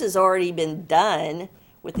 and this has already been done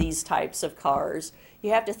with these types of cars,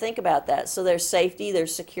 you have to think about that. So there's safety,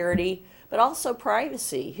 there's security, but also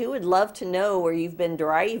privacy. Who would love to know where you've been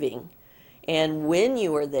driving and when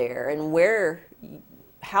you were there and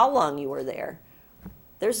how long you were there?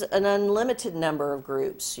 There's an unlimited number of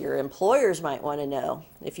groups. Your employers might want to know.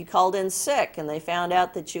 If you called in sick and they found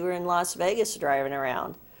out that you were in Las Vegas driving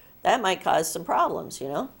around, that might cause some problems, you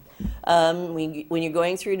know. When you're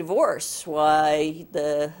going through divorce, why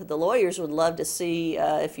the lawyers would love to see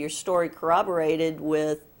if your story corroborated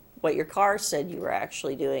with what your car said you were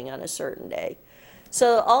actually doing on a certain day.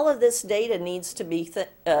 So all of this data needs to be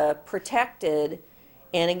protected.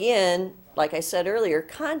 And again, like I said earlier,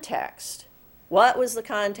 context. What was the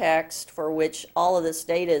context for which all of this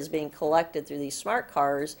data is being collected through these smart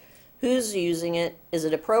cars? Who's using it? Is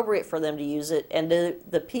it appropriate for them to use it? And do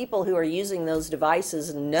the people who are using those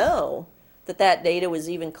devices know that that data was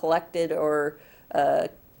even collected or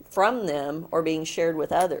from them or being shared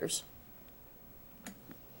with others?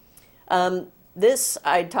 This,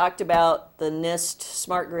 I talked about the NIST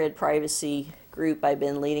Smart Grid Privacy group I've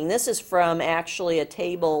been leading. This is from actually a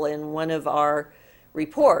table in one of our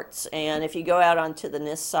reports. And if you go out onto the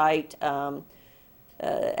NIST site,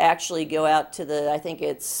 actually go out to I think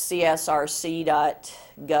it's csrc.gov.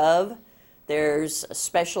 There's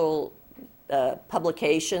special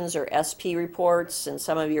publications or SP reports, and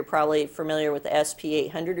some of you are probably familiar with the SP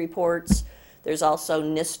 800 reports. There's also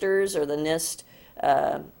NISTers, or the NIST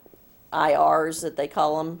IRs that they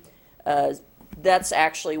call them. That's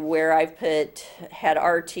actually where I've had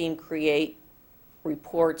our team create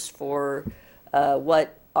reports for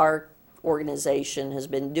what our organization has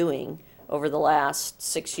been doing over the last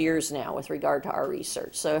 6 years now with regard to our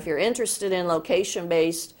research. So if you're interested in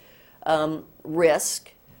location-based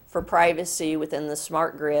risk for privacy within the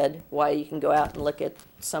smart grid, why, you can go out and look at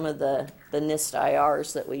some of the NIST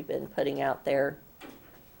IRs that we've been putting out there.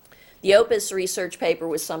 The OPIS research paper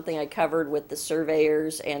was something I covered with the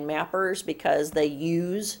surveyors and mappers because they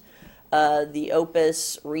use the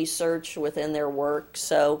OPIS research within their work.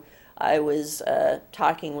 So I was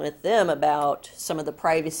talking with them about some of the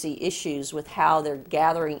privacy issues with how they're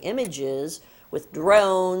gathering images with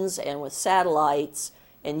drones and with satellites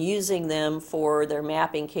and using them for their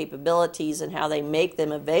mapping capabilities, and how they make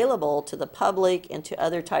them available to the public and to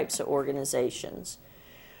other types of organizations.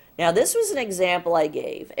 Now, this was an example I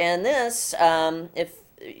gave, and this, if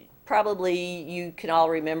probably you can all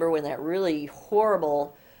remember when that really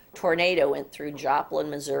horrible tornado went through Joplin,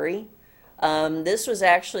 Missouri. This was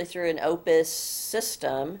actually through an OPIS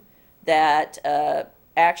system that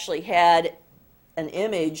actually had an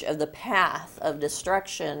image of the path of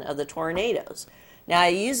destruction of the tornadoes. Now, I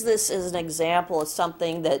use this as an example of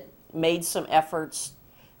something that made some efforts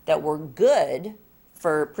that were good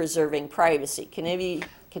for preserving privacy. Can any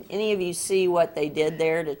of you see what they did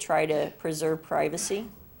there to try to preserve privacy?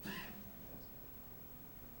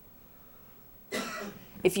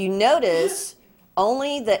 If you notice,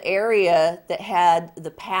 only the area that had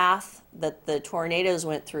the path that the tornadoes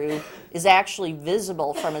went through is actually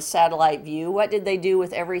visible from a satellite view. What did they do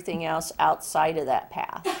with everything else outside of that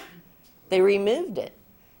path? They removed it.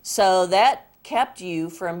 So that kept you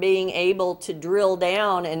from being able to drill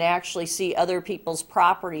down and actually see other people's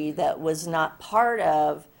property that was not part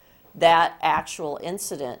of that actual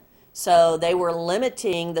incident. So they were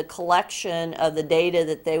limiting the collection of the data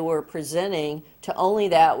that they were presenting to only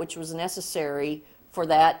that which was necessary for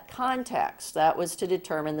that context. That was to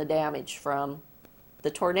determine the damage from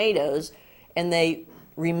the tornadoes, and they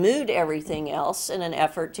removed everything else in an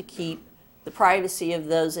effort to keep the privacy of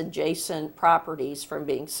those adjacent properties from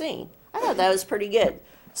being seen. I thought that was pretty good.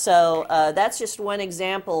 So that's just one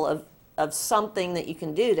example of something that you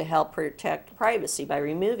can do to help protect privacy by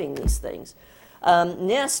removing these things.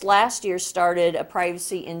 NIST last year started a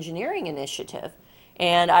privacy engineering initiative,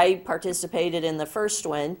 and I participated in the first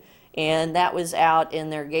one, and that was out in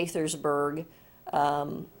their Gaithersburg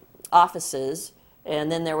offices.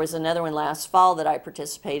 And then there was another one last fall that I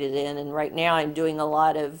participated in, and right now I'm doing a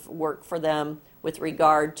lot of work for them with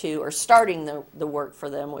regard to, or starting the work for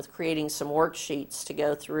them with creating some worksheets to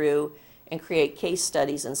go through and create case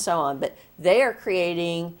studies and so on. But they are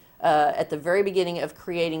creating, at the very beginning of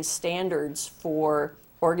creating standards for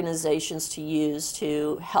organizations to use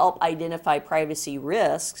to help identify privacy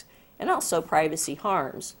risks and also privacy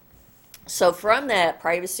harms. So from that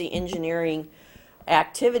privacy engineering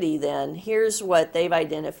activity then, here's what they've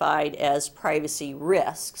identified as privacy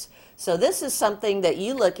risks. So this is something that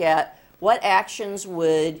you look at, what actions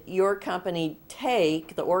would your company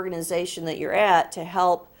take, the organization that you're at, to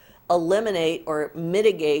help eliminate or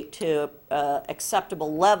mitigate to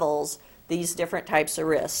acceptable levels these different types of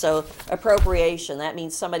risks. So appropriation, that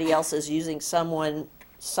means somebody else is using someone's,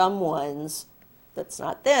 that's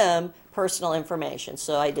not them, personal information.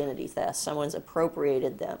 So identity theft, someone's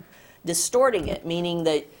appropriated them. Distorting it, meaning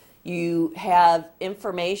that you have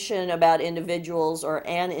information about individuals or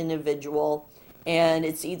an individual, and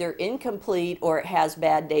it's either incomplete or it has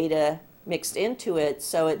bad data mixed into it,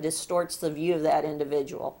 so it distorts the view of that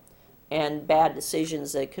individual and bad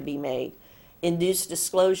decisions that could be made. Induced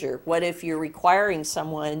disclosure. What if you're requiring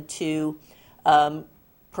someone to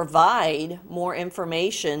provide more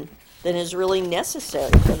information than is really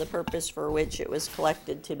necessary for the purpose for which it was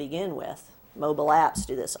collected to begin with? Mobile apps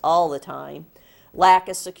do this all the time. Lack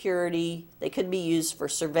of security. They could be used for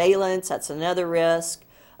surveillance. That's another risk.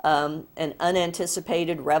 An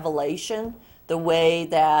unanticipated revelation. The way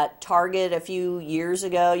that Target a few years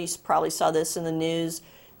ago, you probably saw this in the news,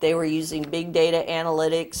 they were using big data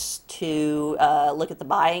analytics to look at the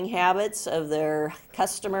buying habits of their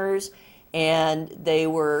customers, and they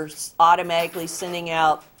were automatically sending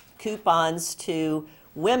out coupons to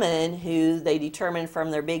women who they determined from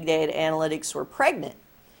their big data analytics were pregnant.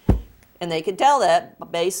 And they could tell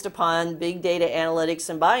that based upon big data analytics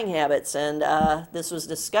and buying habits. And this was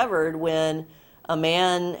discovered when a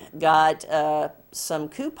man got some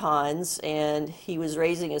coupons, and he was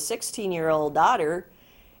raising a 16-year-old daughter,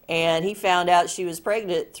 and he found out she was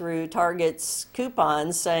pregnant through Target's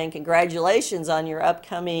coupons saying, "Congratulations on your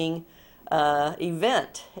upcoming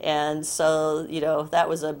event." And so, that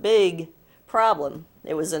was a big problem.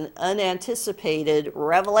 It was an unanticipated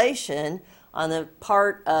revelation on the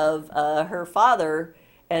part of her father,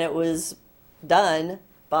 and it was done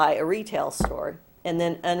by a retail store. And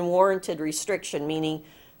then unwarranted restriction, meaning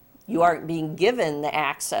you aren't being given the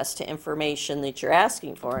access to information that you're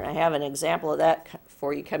asking for. And I have an example of that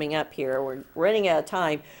for you coming up here. We're running out of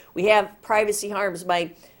time. We have privacy harms.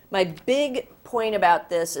 My big point about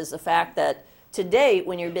this is the fact that to date,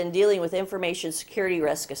 when you've been dealing with information security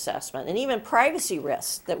risk assessment and even privacy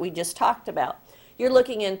risks that we just talked about, you're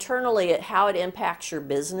looking internally at how it impacts your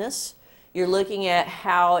business. You're looking at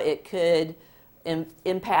how it could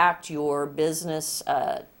impact your business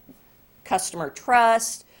customer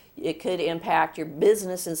trust. It could impact your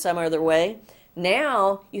business in some other way.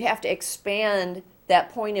 Now you have to expand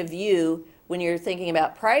that point of view when you're thinking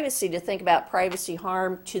about privacy to think about privacy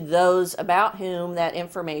harm to those about whom that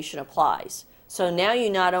information applies. So now you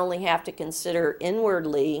not only have to consider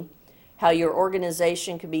inwardly how your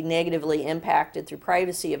organization could be negatively impacted through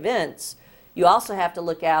privacy events, you also have to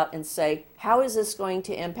look out and say, how is this going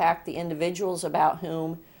to impact the individuals about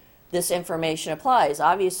whom this information applies?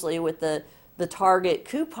 Obviously, with the Target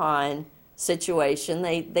coupon situation,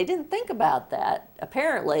 they didn't think about that,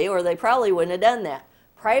 apparently, or they probably wouldn't have done that.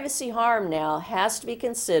 Privacy harm now has to be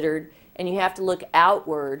considered, and you have to look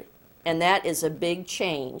outward, and that is a big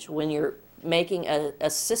change. When you're making a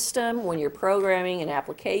system, when you're programming an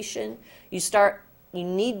application, you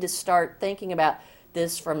need to start thinking about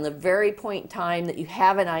this from the very point in time that you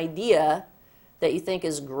have an idea that you think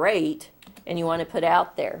is great and you want to put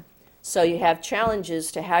out there. So you have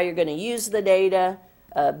challenges to how you're going to use the data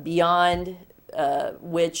beyond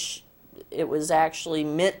which it was actually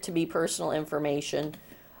meant to be personal information.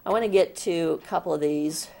 I want to get to a couple of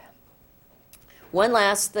these. One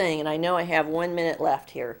last thing, and I know I have 1 minute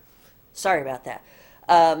left here. Sorry about that.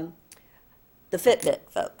 The Fitbit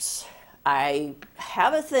folks. I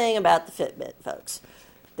have a thing about the Fitbit folks.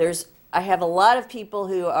 There's I have a lot of people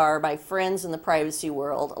who are my friends in the privacy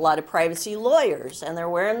world, a lot of privacy lawyers, and they're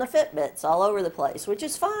wearing the Fitbits all over the place, which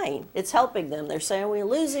is fine. It's helping them. They're saying, we're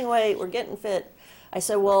losing weight, we're getting fit. I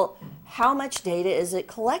said, well, how much data is it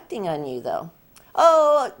collecting on you, though?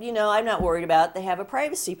 Oh, I'm not worried about it. They have a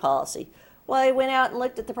privacy policy. Well, I went out and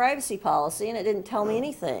looked at the privacy policy, and it didn't tell me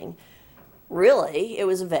anything. Really, it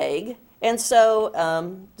was vague. And so,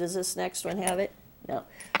 does this next one have it? No.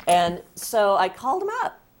 And so I called them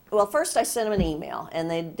up. Well, first I sent them an email,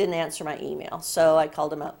 and they didn't answer my email. So I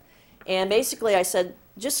called them up. And basically I said,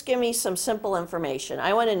 just give me some simple information.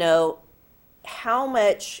 I want to know how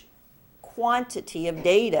much quantity of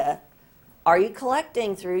data are you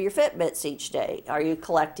collecting through your Fitbits each day? Are you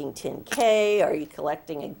collecting 10K? Are you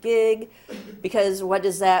collecting a gig? Because what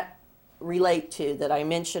does that relate to that I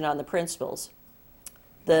mentioned on the principles?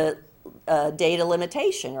 The data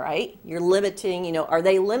limitation, right? You're limiting, are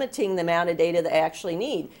they limiting the amount of data they actually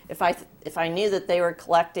need? If I knew that they were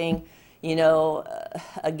collecting, a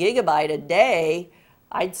gigabyte a day,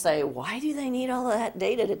 I'd say, why do they need all of that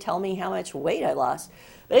data to tell me how much weight I lost?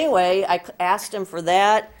 But anyway, I asked them for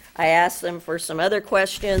that. I asked them for some other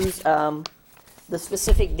questions, the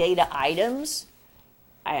specific data items.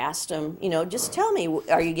 I asked them, just tell me,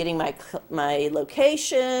 are you getting my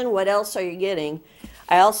location? What else are you getting?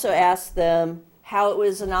 I also asked them how it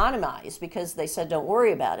was anonymized, because they said, don't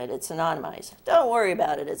worry about it, it's anonymized. Don't worry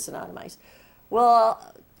about it, it's anonymized.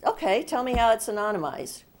 Well, okay, tell me how it's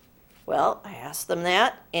anonymized. Well, I asked them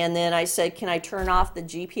that, and then I said, can I turn off the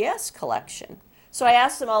GPS collection? So I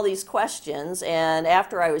asked them all these questions, and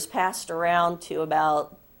after I was passed around to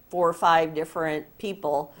about 4 or 5 different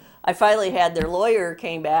people, I finally had their lawyer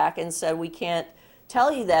came back and said, we can't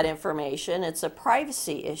tell you that information, it's a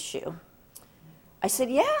privacy issue. I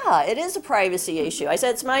said, yeah, it is a privacy issue. I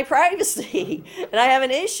said, it's my privacy, and I have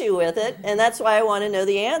an issue with it, and that's why I want to know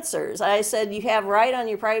the answers. I said, you have right on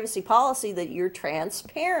your privacy policy that you're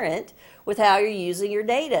transparent with how you're using your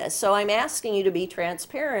data. So I'm asking you to be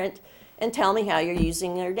transparent and tell me how you're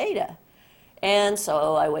using your data. And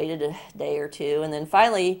so I waited a day or two, and then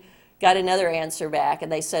finally got another answer back,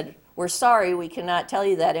 and they said, we're sorry, we cannot tell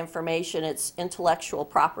you that information. It's intellectual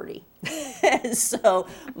property. So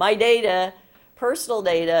my data, personal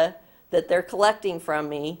data that they're collecting from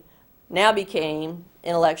me, now became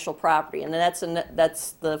intellectual property. And that's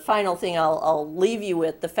the final thing I'll leave you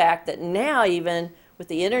with, the fact that now, even with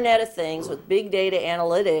the Internet of Things, with big data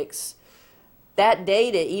analytics, that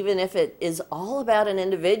data, even if it is all about an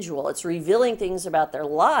individual, it's revealing things about their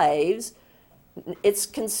lives, it's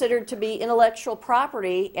considered to be intellectual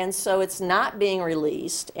property, and so it's not being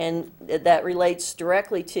released. And that relates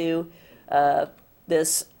directly to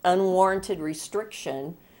this unwarranted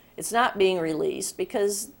restriction. It's not being released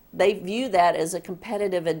because they view that as a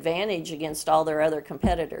competitive advantage against all their other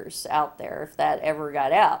competitors out there, if that ever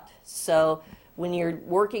got out. So when you're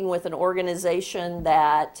working with an organization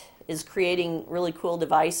that is creating really cool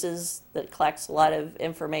devices that collects a lot of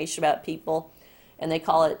information about people, and they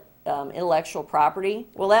call it intellectual property,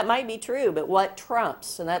 well, that might be true, but what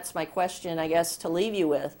trumps? And that's my question, I guess, to leave you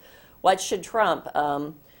with. What should trump?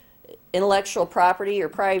 Intellectual property or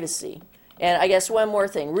privacy? And I guess one more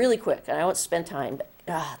thing, really quick, and I won't spend time, but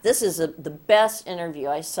this is the best interview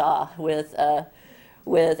I saw with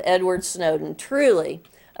Edward Snowden. Truly,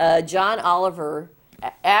 John Oliver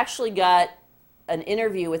actually got an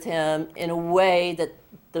interview with him in a way that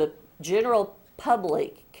the general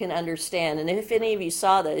public can understand. And if any of you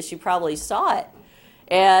saw this, you probably saw it.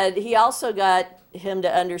 And he also got him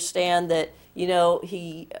to understand that,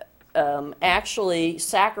 he actually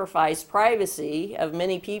sacrificed privacy of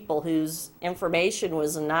many people whose information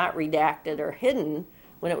was not redacted or hidden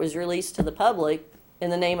when it was released to the public in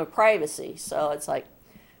the name of privacy. So it's like,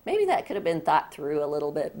 maybe that could have been thought through a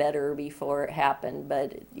little bit better before it happened,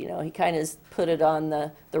 but he kind of put it on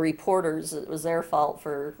the reporters. It was their fault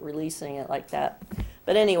for releasing it like that.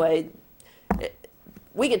 But anyway,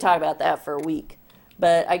 we could talk about that for a week.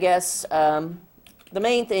 But I guess the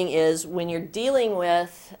main thing is when you're dealing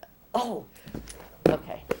with,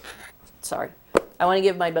 okay, sorry. I want to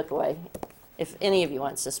give my book away, if any of you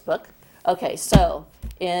wants this book. Okay, so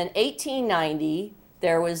in 1890,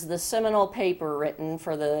 there was the seminal paper written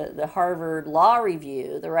for the Harvard Law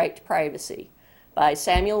Review, The Right to Privacy, by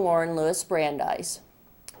Samuel Warren Lewis Brandeis.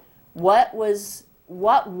 What was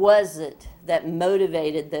it that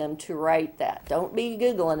motivated them to write that? Don't be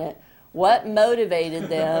Googling it. What motivated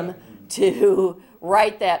them to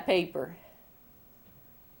write that paper?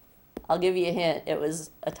 I'll give you a hint. It was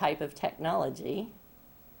a type of technology.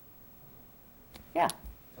 Yeah.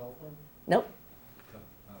 Telephone? Nope.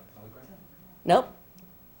 Telegram? Nope.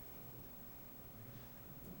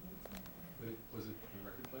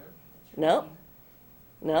 No?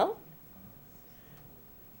 No?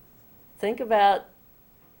 Think about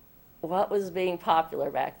what was being popular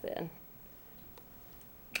back then.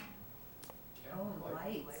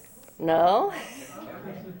 No?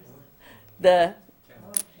 The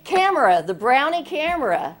camera, the Brownie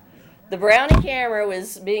camera. The Brownie camera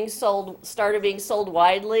was started being sold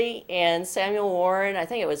widely, and Samuel Warren, I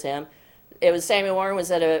think it was him, Samuel Warren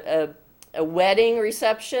was at a wedding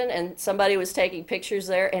reception, and somebody was taking pictures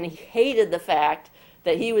there, and he hated the fact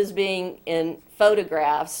that he was being in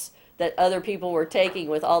photographs that other people were taking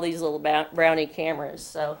with all these little Brownie cameras.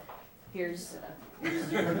 So here's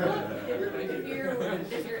if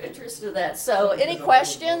you're interested in that. So any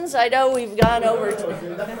questions? I know we've gone over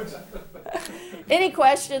to any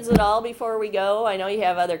questions at all before we go? I know you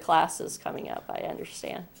have other classes coming up, I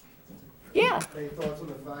understand. Yeah. Any thoughts on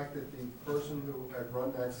the fact that the person who had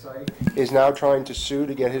run that site is now trying to sue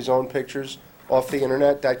to get his own pictures off the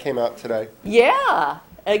internet? That came out today. Yeah,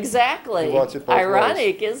 exactly. He wants it both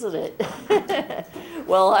Ironic, isn't it?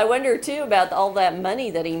 Well, I wonder too about all that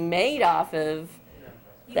money that he made off of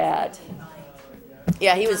that.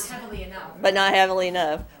 Yeah, he was, heavily enough. but not heavily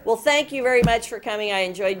enough. Well, thank you very much for coming. I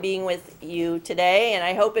enjoyed being with you today, and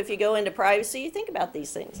I hope if you go into privacy, you think about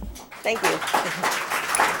these things. Thank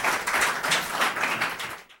you.